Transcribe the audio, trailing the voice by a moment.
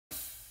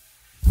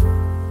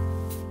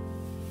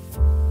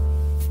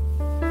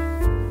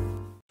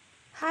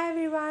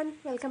everyone,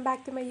 welcome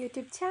back to my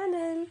YouTube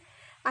channel.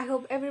 I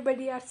hope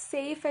everybody are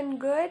safe and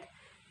good.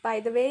 By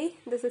the way,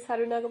 this is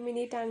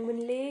Harunagam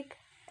Tangman Lake.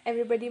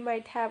 Everybody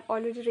might have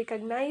already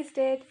recognized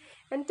it.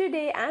 And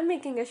today I'm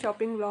making a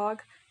shopping vlog.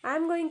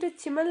 I'm going to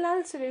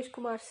Chimanlal Suresh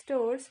Kumar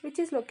stores, which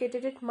is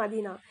located at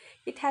Madina.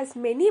 It has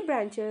many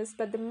branches,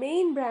 but the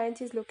main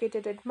branch is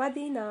located at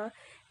Madina.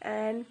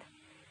 And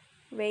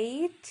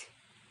wait,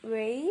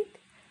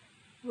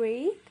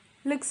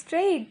 look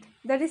straight,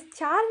 that is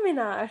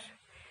Charminar.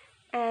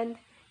 And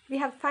we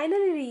have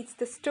finally reached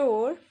the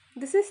store.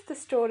 This is the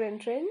store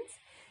entrance.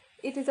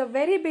 It is a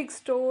very big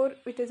store.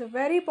 It is a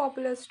very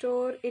popular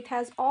store. It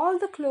has all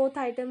the cloth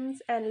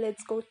items, and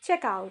let's go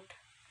check out.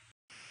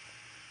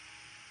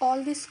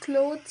 All these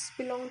clothes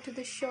belong to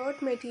the shirt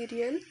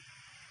material.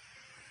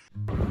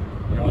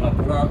 ये वाला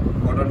पूरा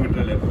cotton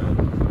material है पूरा।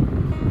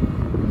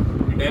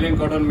 Italian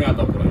cotton में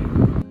आता पूरा।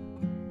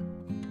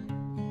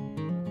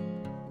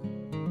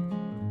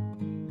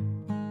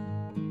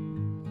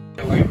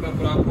 White में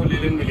पूरा आपको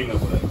लेलिन मिलेगा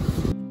पूरा।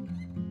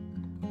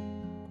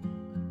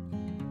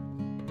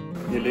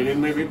 ये लेलिन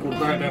में भी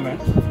कुर्ता आइटम है,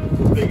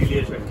 कुर्ते के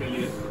लिए, शर्ट के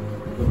लिए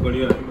बहुत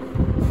बढ़िया है।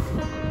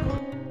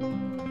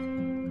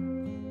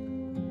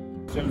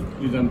 सेल्फ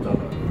डिजाइन था।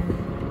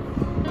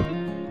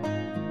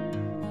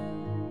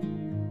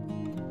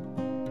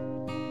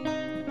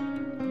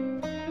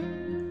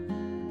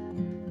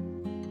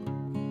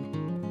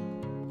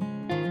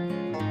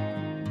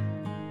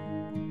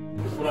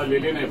 पूरा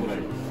लेलिन है पूरा।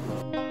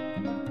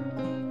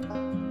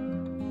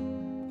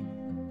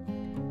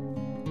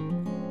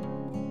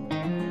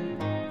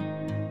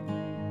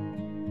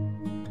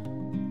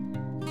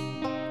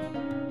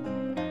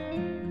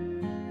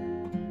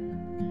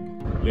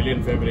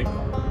 Lilian fabric.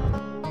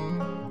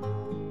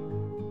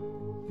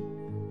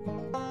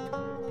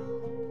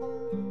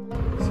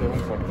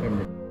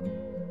 $745.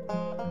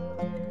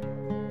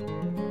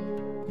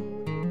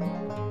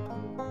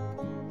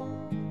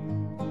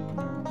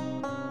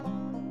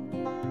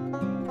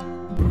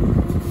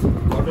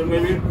 Cotton में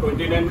भी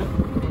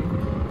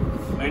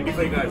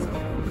 29.95 का है sir.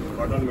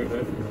 Cotton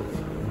material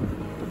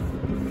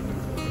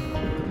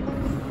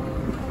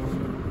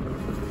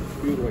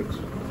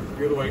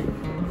pure white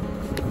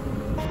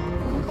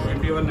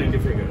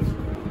 21.95 का।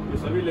 ये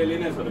सभी ले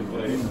लेने सर,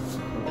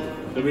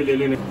 सभी ले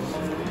लेने।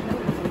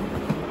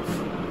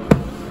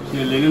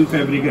 ये लिनन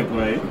फैब्रिक है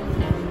पूरा। ये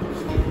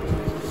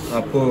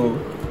आपको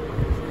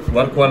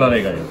वर्क वाला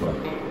रहेगा, ये पूरा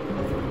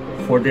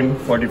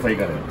 1445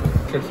 का रहेगा।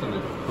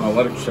 हाँ,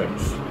 work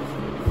shirts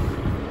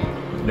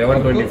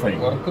 1125।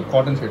 Work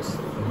cotton shirts,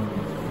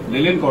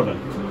 linen cotton,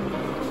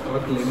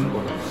 work linen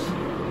cotton.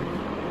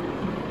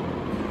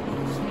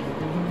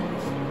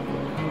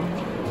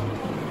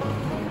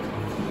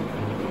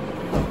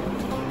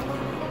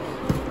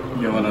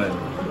 ये वाला है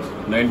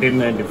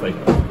 1995।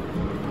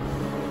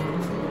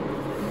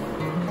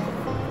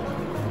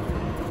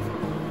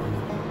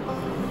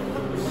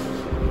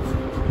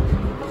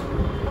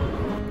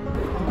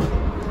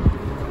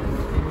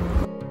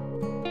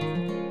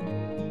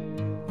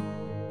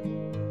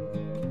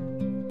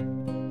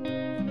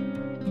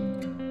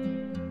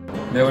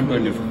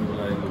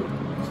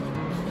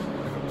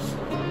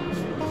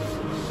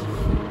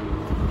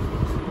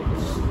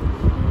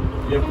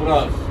 ये पूरा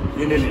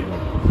ये ले लीजिए,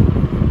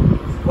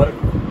 वर्क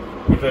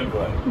मटेरियल का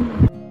है।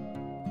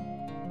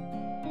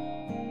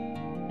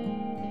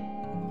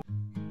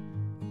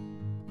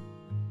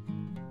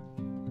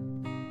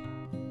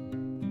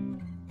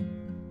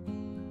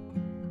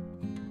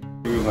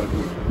 Work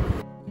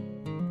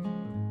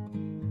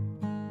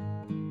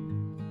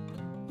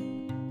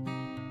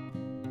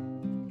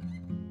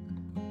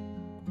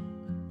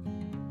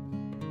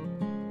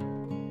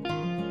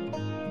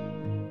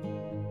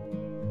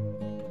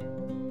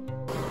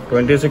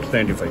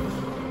 26.95।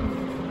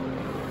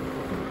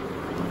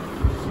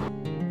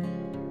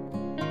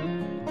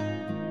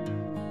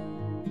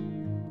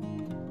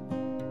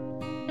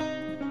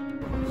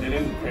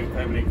 Linen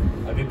fabric,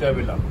 Aditya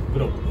Villa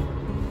Group.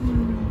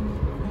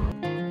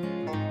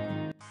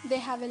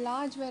 They have a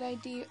large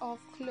variety of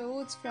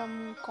clothes,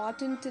 from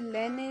cotton to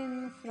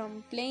linen,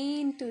 from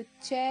plain to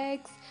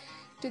checks,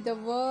 to the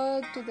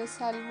work, to the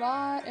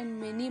salwar,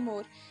 and many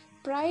more.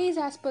 Price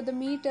as per the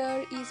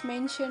meter is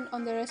mentioned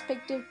on the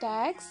respective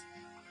tags.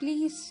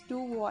 Please do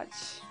watch.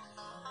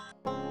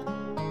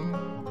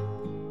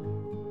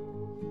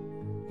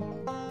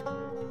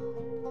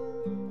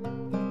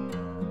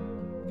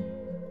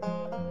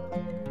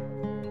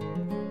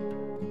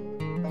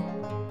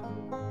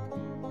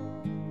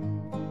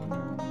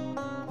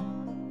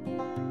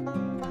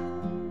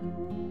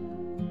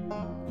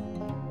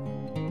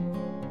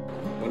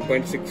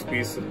 .6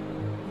 piece,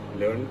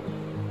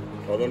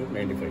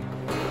 11,095।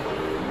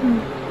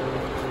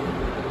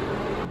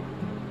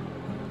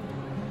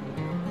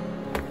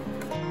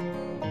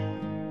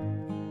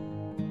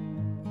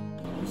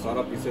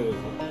 सारा pieces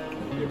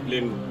ये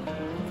plane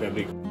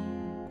fabric.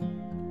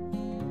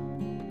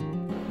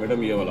 Madam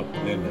ये वाला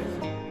plane है।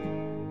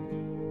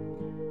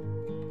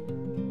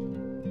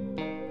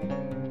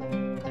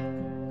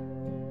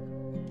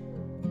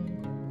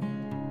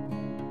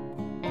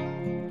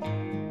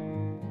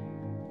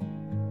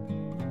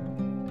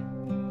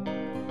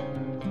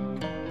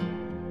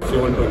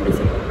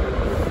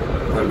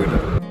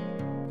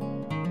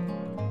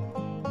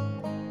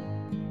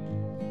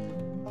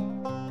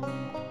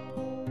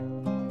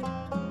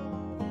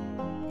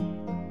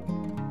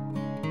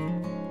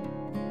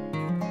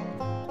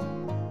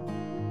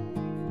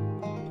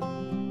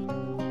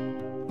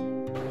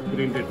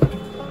 Printed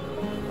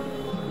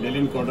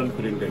लेलिन cotton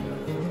printed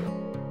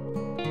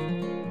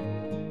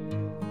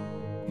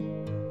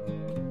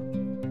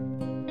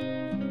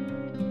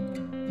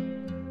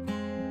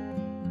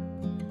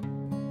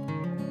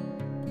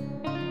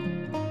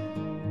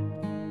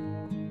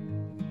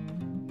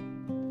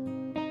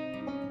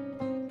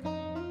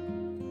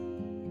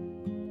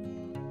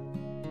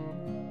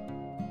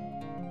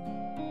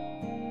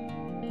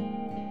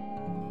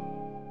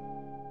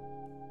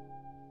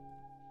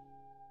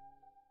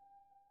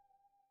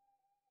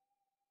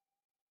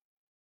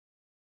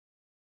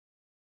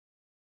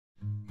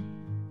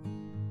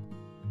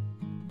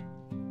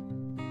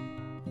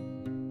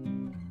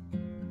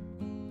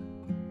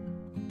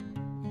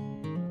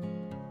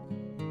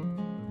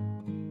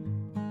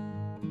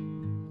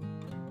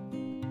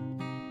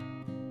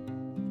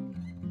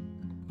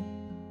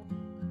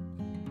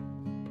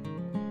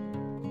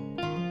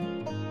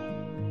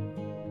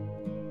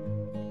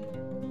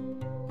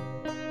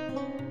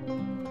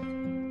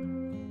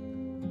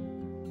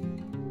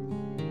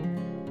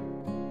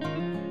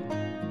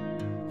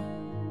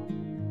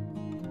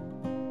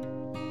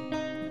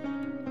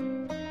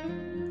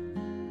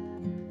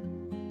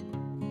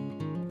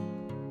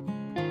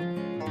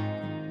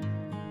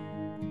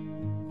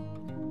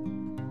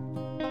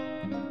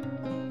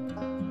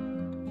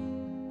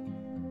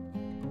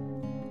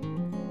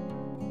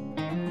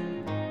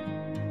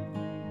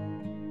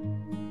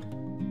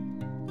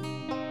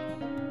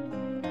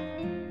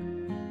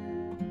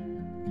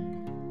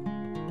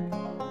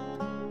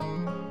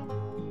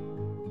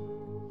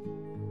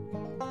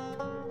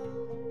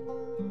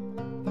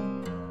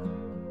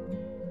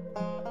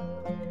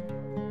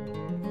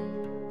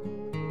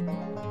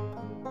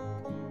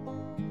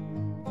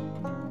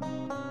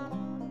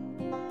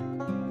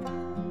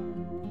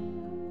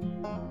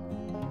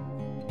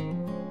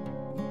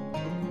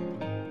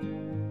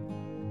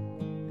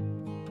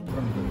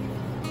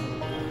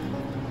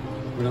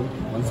madam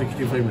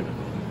 165 metre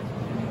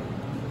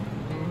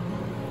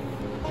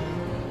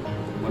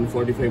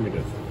 145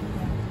 metre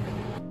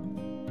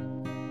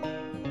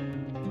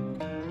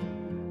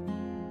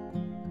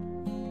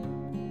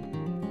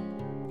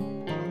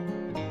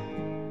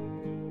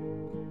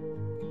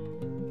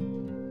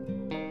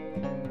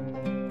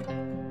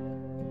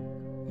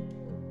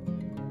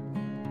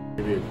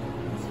ये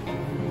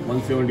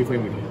 175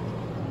 metre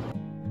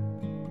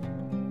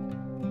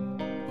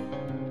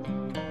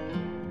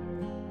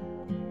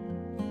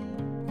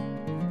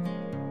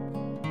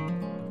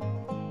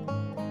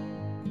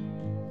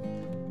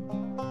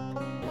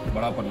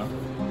बड़ा पन्ना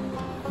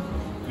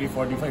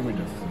 345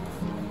 metre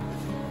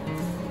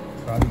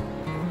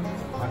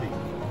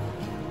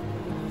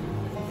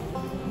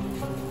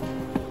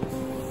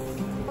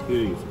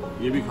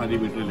ये भी khadi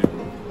metre ले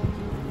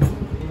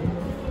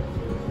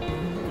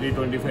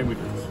 325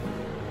 मीटर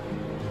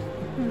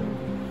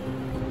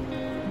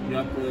ये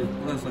आप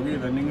पूरा सभी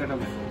रनिंग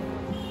आइटम है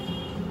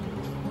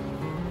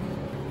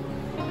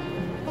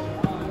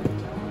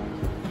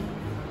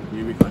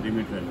ये भी खादी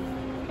मीटर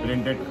है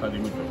printed khadi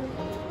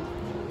metre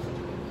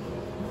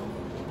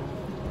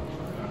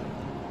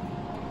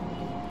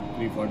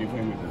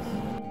 345 meters.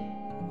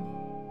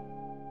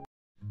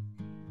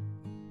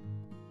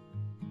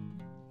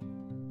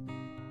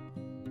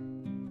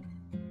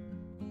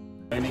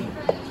 Lining,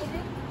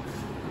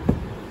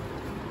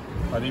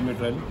 khadi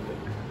material,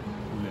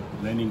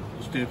 lining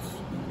steps.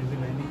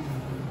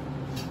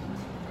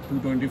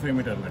 225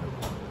 meter, madam.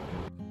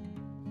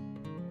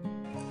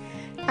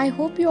 I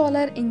hope you all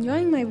are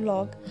enjoying my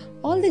vlog.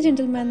 All the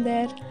gentlemen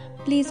there,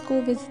 please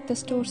go visit the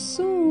store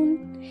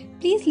soon.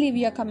 Please leave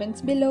your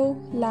comments below,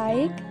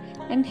 like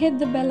and hit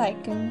the bell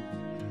icon.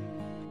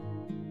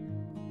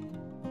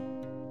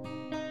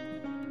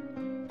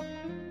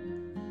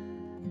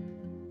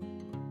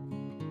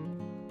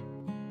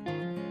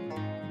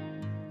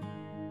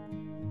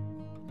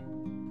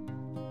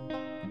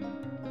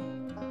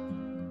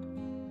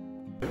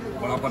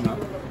 बड़ा पन्ना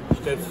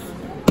steps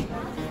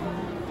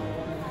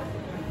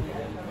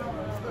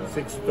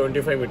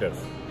 625 meters.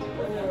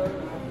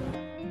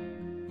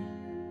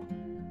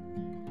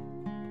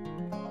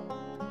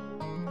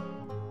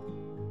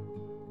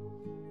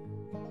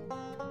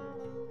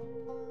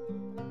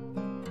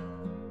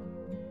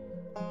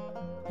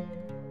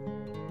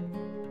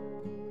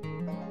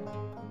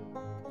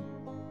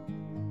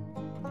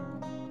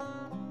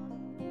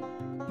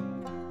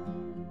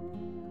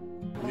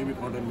 ये भी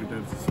cotton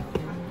metres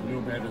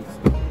new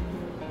patterns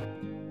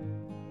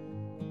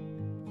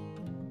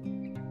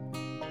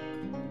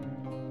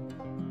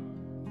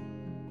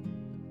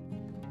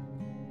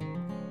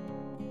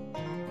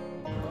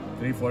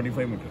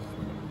 345 metre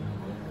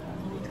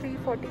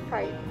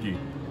 345 जी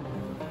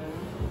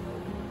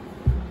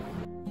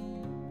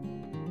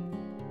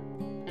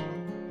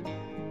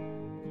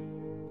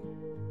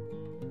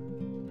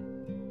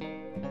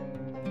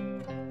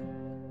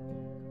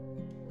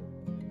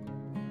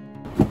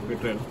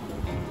metre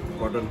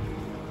cotton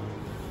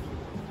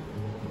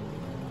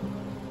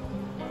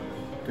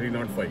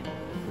 305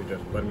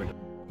 metre पर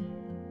metre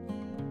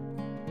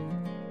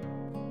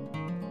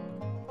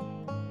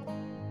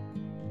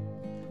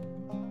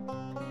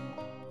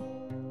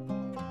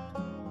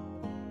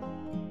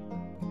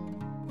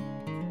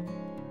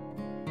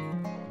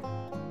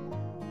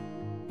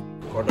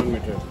cotton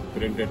metre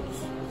printed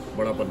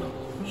बड़ा पन्ना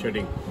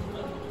shading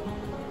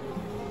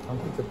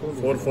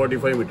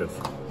 445 metres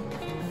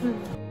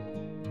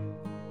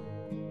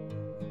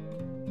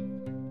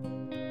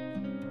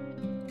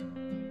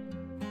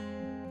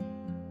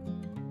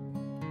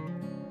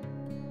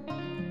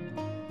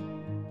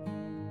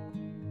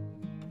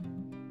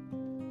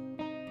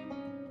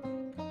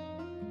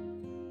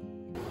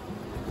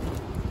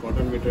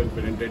cotton metre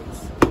printed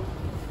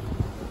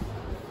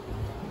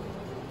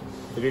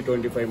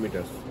 325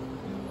 metres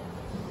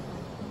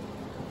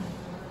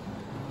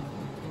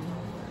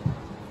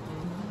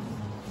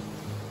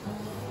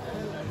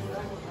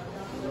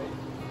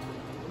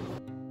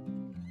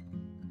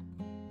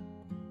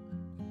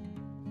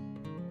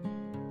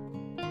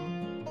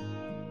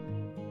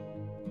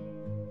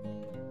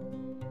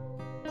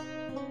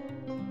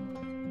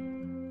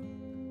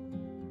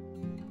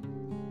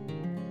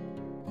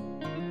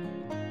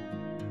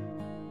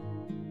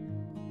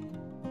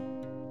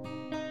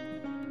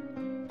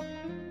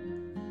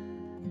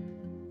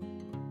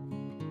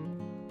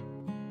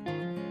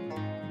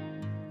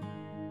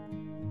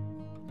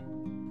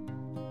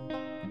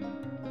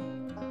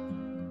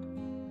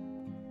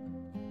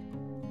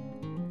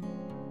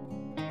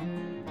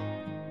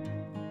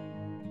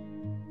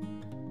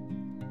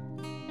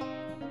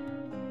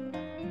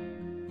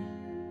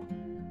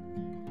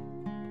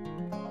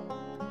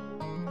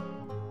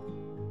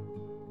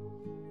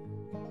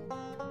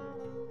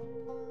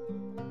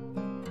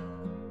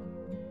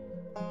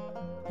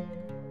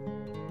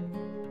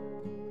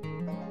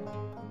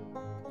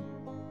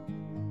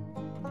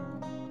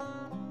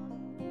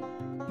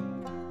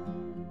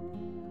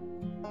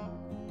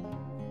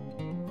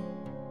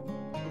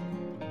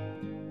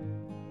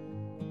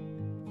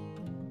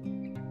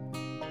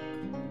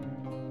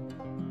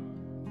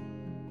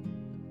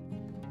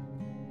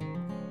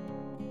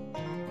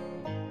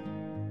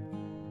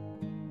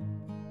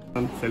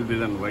self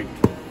design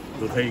white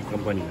दूसरी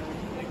company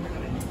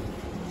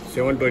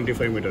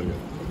 725 metre में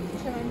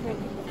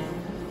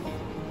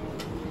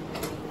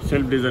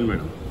self design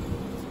madam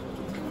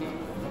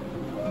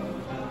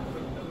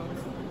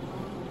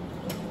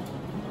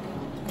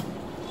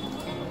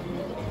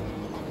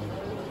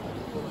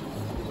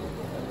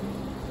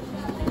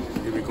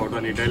ये भी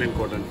cotton Italian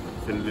cotton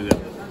self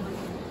design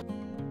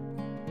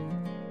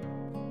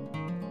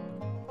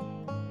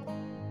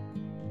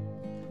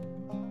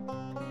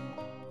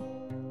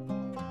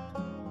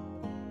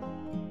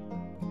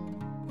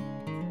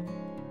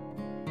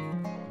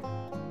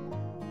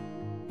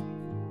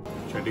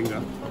shading का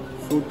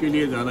suit के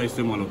लिए ज़्यादा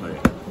इस्तेमाल होता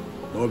है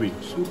वो भी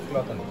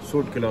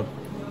suit cloth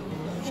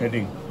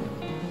shading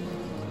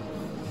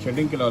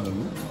cloth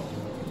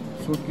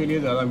suit के लिए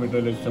ज़्यादा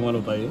मटेरियल इस्तेमाल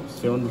होता है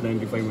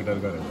 795 मीटर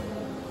का रहता है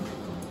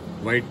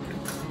वाइट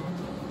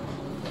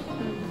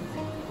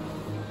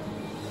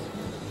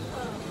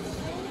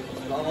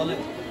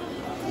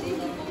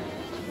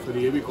फिर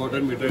ये भी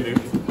कॉटन मटेरियल है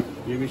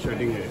ये भी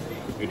शेडिंग है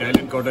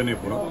इटालियन कॉटन है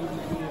पूरा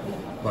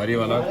भारी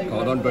वाला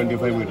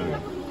 1025 मीटर है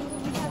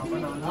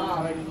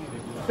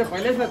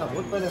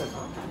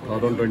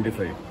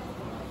 1025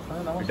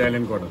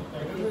 इटालियन कॉटन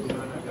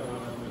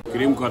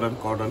क्रीम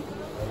कॉटन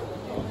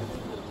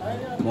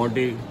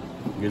मोटी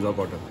गिजा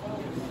cotton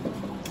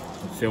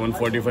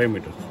 745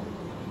 metre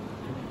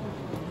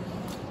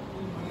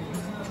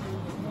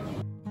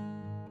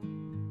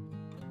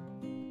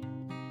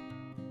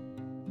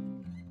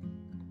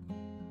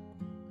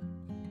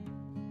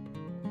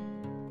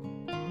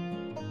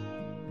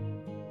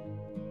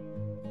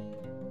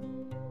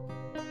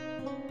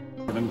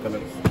cotton colour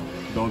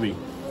dobby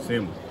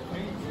same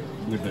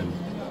material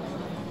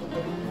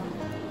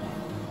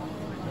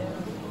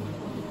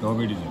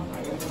dobby design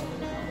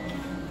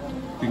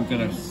pink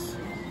colours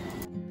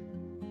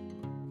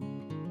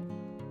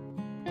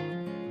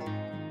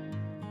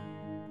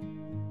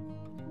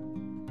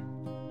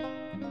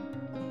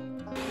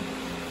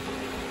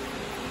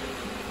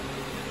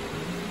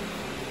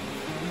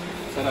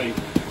सराई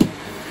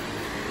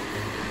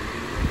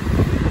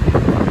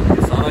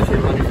सारा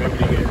शेरवानी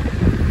फैब्रिक है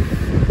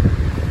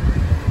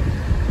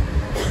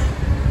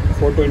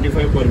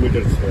 425 पर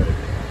मीटर स्क्वायर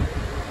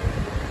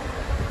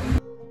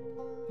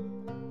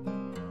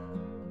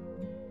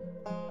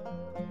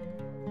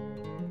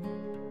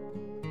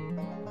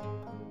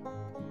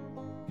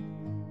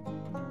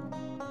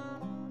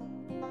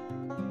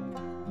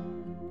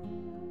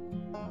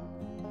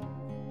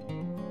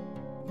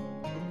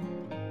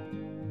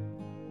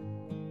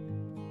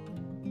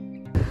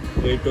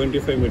ये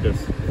 25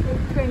 metres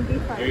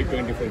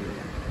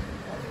 825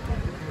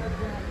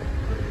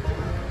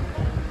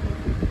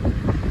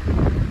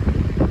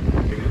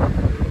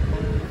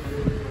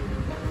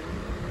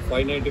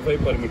 595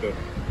 per meter.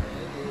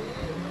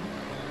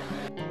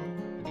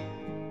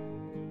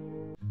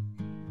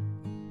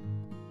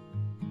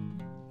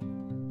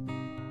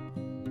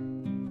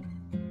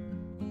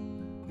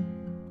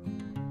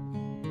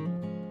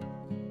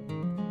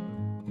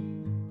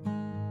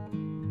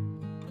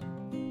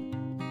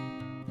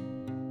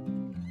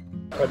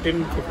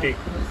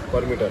 $1350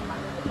 per meter.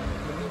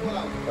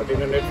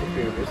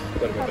 1350 rupees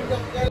per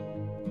meter.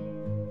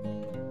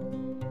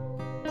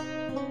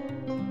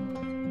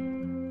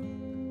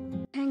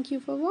 Thank you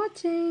for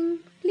watching.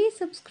 Please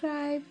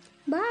subscribe.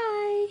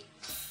 Bye.